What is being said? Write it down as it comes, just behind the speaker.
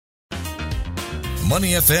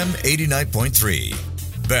Money FM 89.3.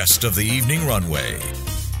 Best of the evening runway.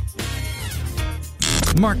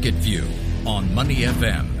 Market View on Money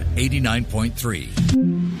FM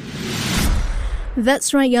 89.3.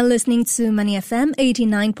 That's right, you're listening to Money FM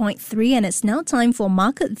 89.3, and it's now time for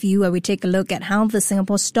Market View, where we take a look at how the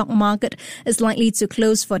Singapore stock market is likely to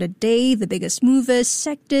close for the day, the biggest movers,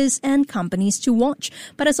 sectors and companies to watch.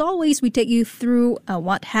 But as always, we take you through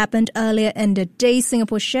what happened earlier in the day.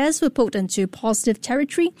 Singapore shares were put into positive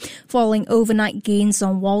territory following overnight gains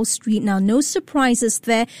on Wall Street. Now, no surprises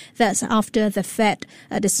there. That's after the Fed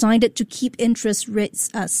decided to keep interest rates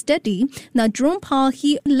steady. Now, Jerome Powell,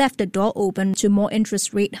 he left the door open to more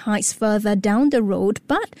interest rate hikes further down the road,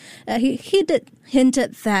 but he did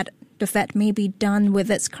hinted that the Fed may be done with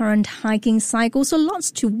its current hiking cycle, so lots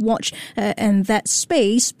to watch in that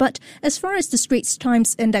space. But as far as the Straits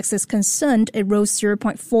Times Index is concerned, it rose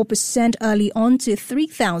 0.4% early on to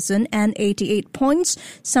 3,088 points.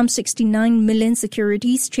 Some 69 million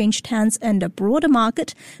securities changed hands in the broader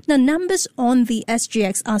market. The numbers on the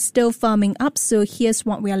SGX are still firming up, so here's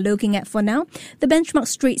what we are looking at for now. The benchmark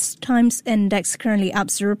Straits Times Index currently up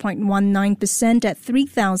 0.19% at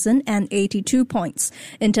 3,082 points.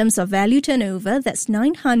 In terms of value turnover, that's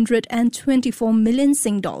 924 million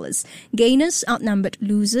Sing dollars. Gainers outnumbered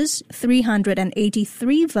losers,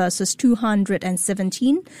 383 versus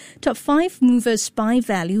 217. Top 5 movers by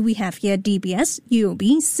value, we have here DBS,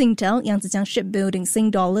 UOB, Singtel, Yangzijiang Shipbuilding Sing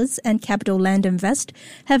dollars, and Capital Land Invest.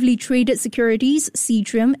 Heavily traded securities,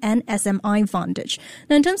 Seatrium and SMI Vantage.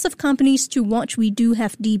 Now, in terms of companies to watch, we do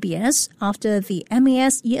have DBS. After the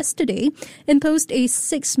MAS yesterday imposed a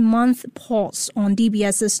 6-month pause on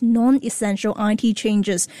DBS's non-essential IT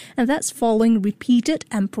changes, and that's following repeated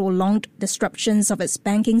and prolonged disruptions of its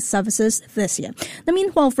banking services this year. Now,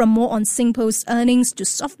 meanwhile, from more on SingPost earnings to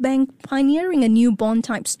Softbank pioneering a new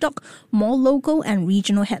bond-type stock, more local and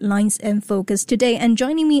regional headlines in focus today. And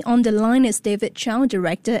joining me on the line is David Chow,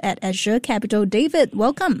 Director at Azure Capital. David,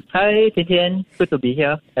 welcome. Hi, Tian. Good to be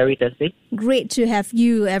here every Thursday. Great to have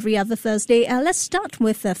you every other Thursday. Let's start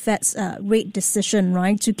with the Fed's rate decision,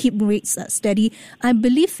 right, to keep rates steady. I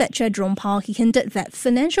believe Fed Chair Jerome Powell, he hinted that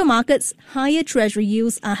financial markets, higher Treasury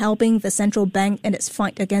yields are helping the central bank in its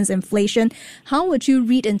fight against inflation. How would you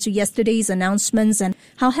read into yesterday's announcements, and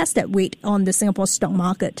how has that weighed on the Singapore stock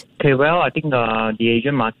market? Okay, well, I think the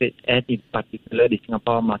Asian market, and in particular the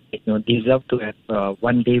Singapore market, deserve to have a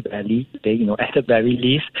one-day rally today, at the very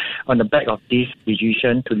least, on the back of this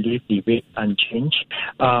decision to leave the rate unchanged.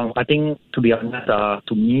 I think, to be honest,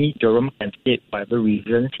 to me, Jerome can state whatever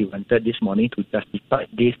reasons he wanted this morning to justify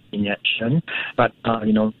this inaction. But,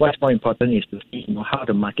 what's more important is to see, how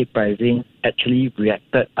the market pricing actually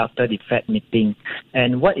reacted after the Fed meeting.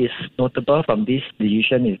 And what is notable from this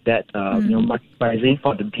decision is that, market pricing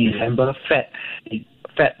for the December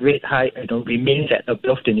Fed rate hike remains at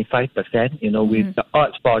above 25%, with the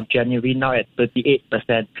odds for January now at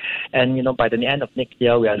 38%. And, by the end of next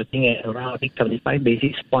year, we are looking at around, 75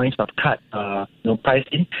 basis points of cut,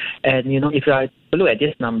 pricing. And, if you look at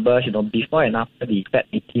these numbers, before and after the Fed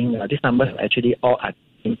meeting, these numbers are actually all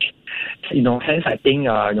unchanged. Hence I think,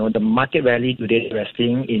 the market rally today we're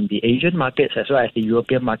seeing in the Asian markets as well as the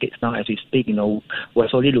European markets now as we speak, we're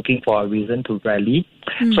solely looking for a reason to rally.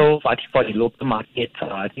 So for the local markets,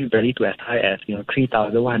 I think rally to as high as,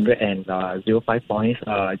 3,105 points,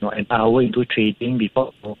 an hour into trading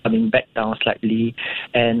before coming back down slightly.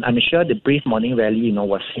 And I'm sure the brief morning rally,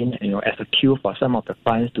 was seen, as a cue for some of the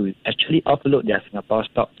funds to actually offload their Singapore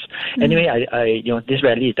stocks. Anyway, I this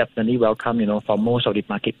rally is definitely welcome, for most of the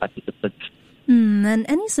market participants. And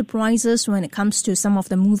any surprises when it comes to some of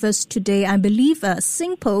the movers today? I believe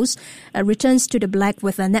SingPost returns to the black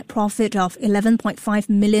with a net profit of 11.5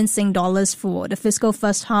 million Sing dollars for the fiscal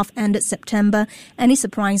first half ended September. Any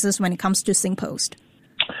surprises when it comes to SingPost?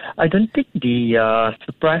 I don't think the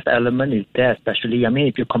surprise element is there, especially,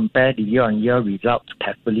 if you compare the year-on-year results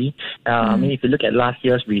carefully. If you look at last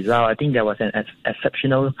year's result, I think there was an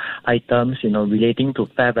exceptional items, relating to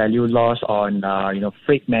fair value loss on,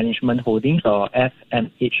 freight management holdings, or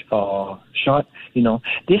FMH for short.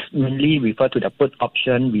 This mainly refer to the put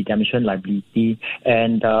option redemption liability.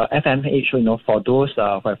 And FMH, for those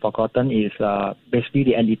who have forgotten, is basically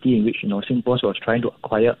the entity in which, SingPost was trying to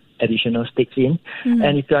acquire additional stakes in.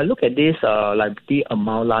 And if you look at this liability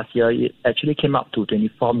amount last year, it actually came up to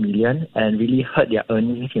 24 million and really hurt their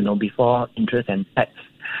earnings, before interest and tax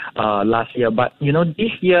last year. But,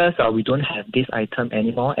 this year we don't have this item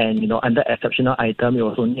anymore. And, under exceptional item, it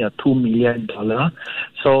was only a $2 million.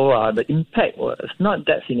 So the impact was not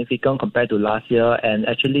that significant compared to last year, and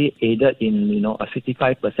actually aided in, a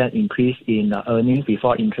 65% increase in earnings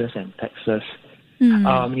before interest and taxes.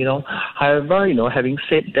 However, having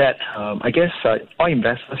said that, I guess all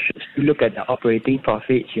investors should still look at the operating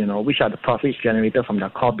profits, which are the profits generated from their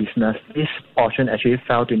core business. This portion actually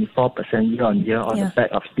fell 24% year-on-year on the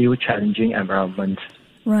back of still challenging environments.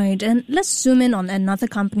 Right, and let's zoom in on another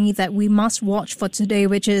company that we must watch for today,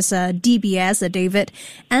 which is DBS, David.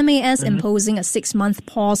 MAS imposing a 6-month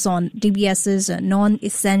pause on DBS's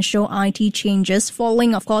non-essential IT changes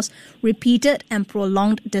following, of course, repeated and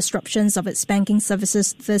prolonged disruptions of its banking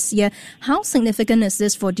services this year. How significant is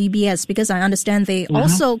this for DBS? Because I understand they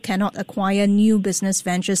also cannot acquire new business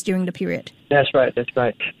ventures during the period. That's right.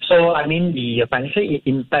 So, the financial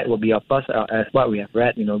impact will be, of course, as what we have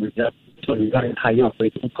read, regarding higher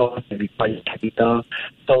operating costs and required capital.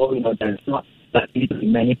 So, there's not likely to be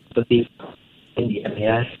many properties in the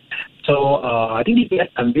MAS. So, I think DBS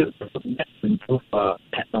unveiled the roadmap to improve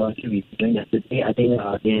technology resilience yesterday. I think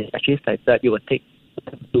they actually said that it will take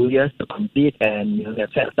 2 years to complete, and they've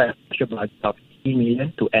set aside a special budget of 80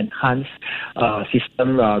 million to enhance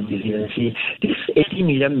system resiliency. This 80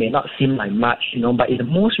 million may not seem like much, but in the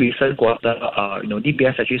most recent quarter,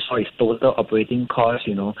 DBS actually saw its total operating costs,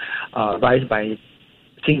 rise by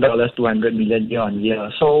dollars 200 million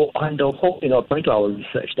year-on-year. So on the whole, according to our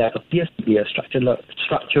research, there appears to be a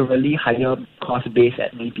structurally higher cost base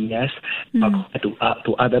at DBS compared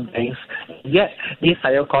to other banks. Yet, this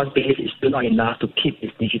higher cost base is still not enough to keep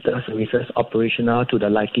its digital services operational to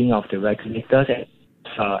the liking of the regulators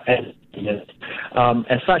and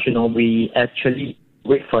as such, we actually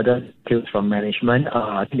wait further details from management.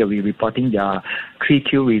 I think they'll be reporting their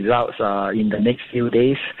 3Q results in the next few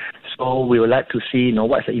days. So we would like to see,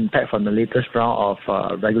 what's the impact from the latest round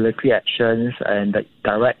of regulatory actions and the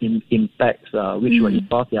direct impacts, which will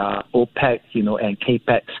involve their OPEX, and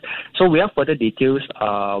CAPEX. So we have further details.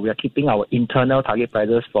 We are keeping our internal target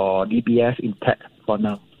prices for DBS intact for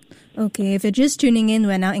now. Okay, if you're just tuning in,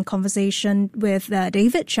 we're now in conversation with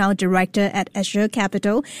David Chow, Director at Azure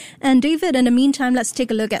Capital. And David, in the meantime, let's take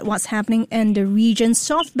a look at what's happening in the region.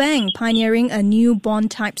 Softbank pioneering a new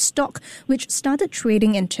bond-type stock, which started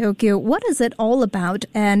trading in Tokyo. What is it all about,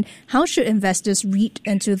 and how should investors read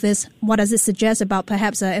into this? What does it suggest about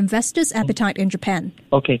perhaps investors' appetite in Japan?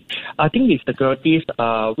 Okay, I think the securities,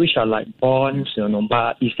 which are like bonds,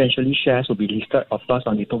 but essentially shares will be listed, of course,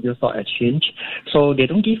 on the Tokyo Stock Exchange. So they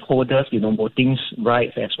don't give holders, voting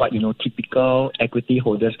rights as what, typical equity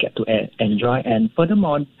holders get to enjoy. And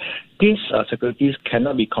furthermore, these securities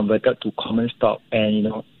cannot be converted to common stock, and,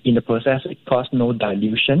 in the process, it costs no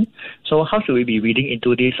dilution. So how should we be reading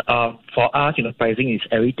into this? For us, pricing is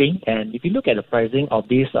everything. And if you look at the pricing of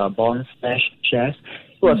these bonds/shares,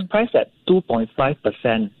 it was priced at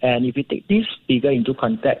 2.5%. And if you take this figure into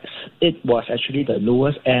context, it was actually the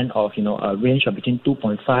lowest end of, a range of between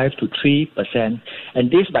 2.5 to 3%.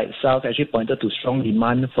 And this by itself actually pointed to strong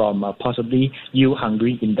demand from possibly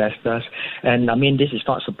yield-hungry investors. And this is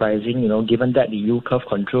not surprising, given that the yield curve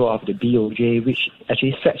control of the BOJ, which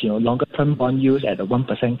actually sets, longer-term bond yields at a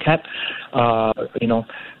 1% cap,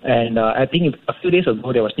 and I think a few days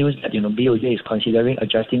ago there was news that, BOJ is considering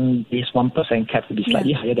adjusting this 1% cap to be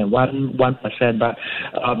slightly higher than 1%, but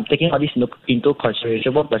taking all this into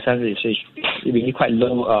consideration, 1% is really quite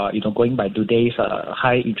low, going by today's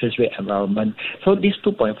high interest rate environment. So this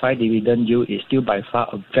 2.5 dividend yield is still by far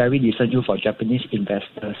a very decent yield for Japanese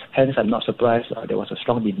investors. Hence, I'm not surprised there was a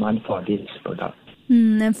strong demand for this product.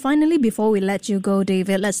 And finally, before we let you go,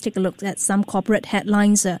 David, let's take a look at some corporate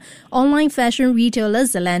headlines. Online fashion retailer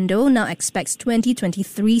Zalando now expects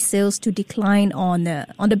 2023 sales to decline on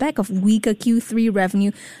the back of weaker Q3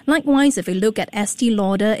 revenue. Likewise, if we look at Estee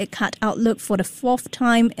Lauder, it cut outlook for the fourth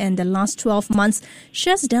time in the last 12 months.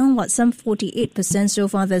 Shares down, some 48% so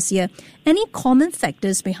far this year. Any common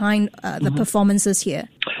factors behind the performances here?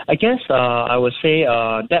 I guess I would say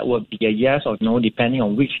that would be a yes or no, depending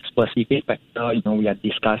on which specific factor we are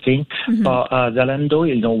discussing. For Zalando,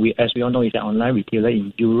 as we all know, is an online retailer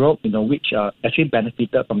in Europe, which actually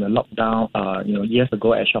benefited from the lockdown, years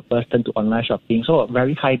ago as shoppers turned to online shopping. So a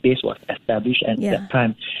very high base was established at that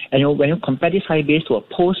time. And when you compare this high base to a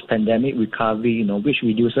post-pandemic recovery, which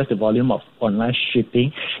reduces the volume of online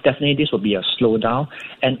shipping, definitely this will be a slowdown.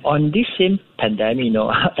 And on this same pandemic,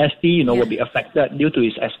 Estee, will be affected due to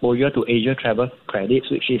its exposure to Asia travel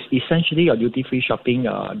credits, which is essentially your duty-free shopping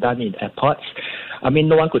done in airports.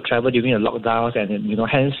 No one could travel during the lockdowns, and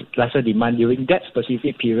hence lesser demand during that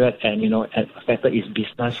specific period, and affected its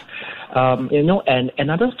business. And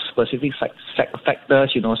another specific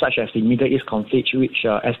factors, such as the Middle East conflict, which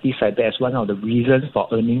ST cited as one of the reasons for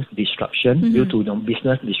earnings disruption due to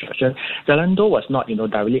business disruption. Zalando was not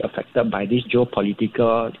directly affected by this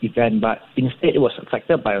geopolitical event, but instead, it was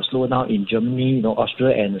affected by a slowdown in Germany,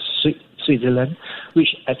 Austria and Switzerland, which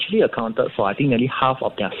actually accounted for, I think, nearly half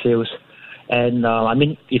of their sales. And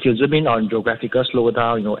if you zoom in on geographical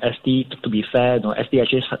slowdown, ST, to be fair, ST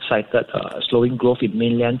actually cited slowing growth in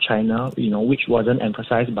mainland China, which wasn't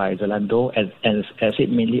emphasized by Zalando as it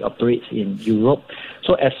mainly operates in Europe.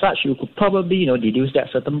 So as such, you could probably, deduce that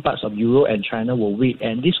certain parts of Europe and China were weak,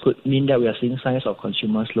 and this could mean that we are seeing signs of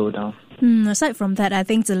consumer slowdown. Aside from that, I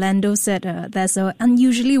think Zalando said there's an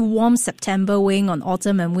unusually warm September weighing on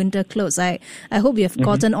autumn and winter clothes. I hope you have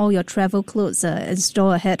gotten all your travel clothes in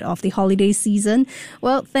store ahead of the holiday season.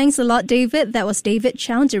 Well, thanks a lot, David. That was David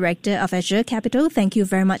Chow, Director of Azure Capital. Thank you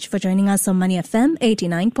very much for joining us on Money FM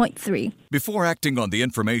 89.3. Before acting on the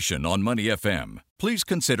information on Money FM, please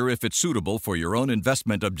consider if it's suitable for your own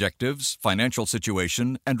investment objectives, financial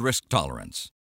situation, and risk tolerance.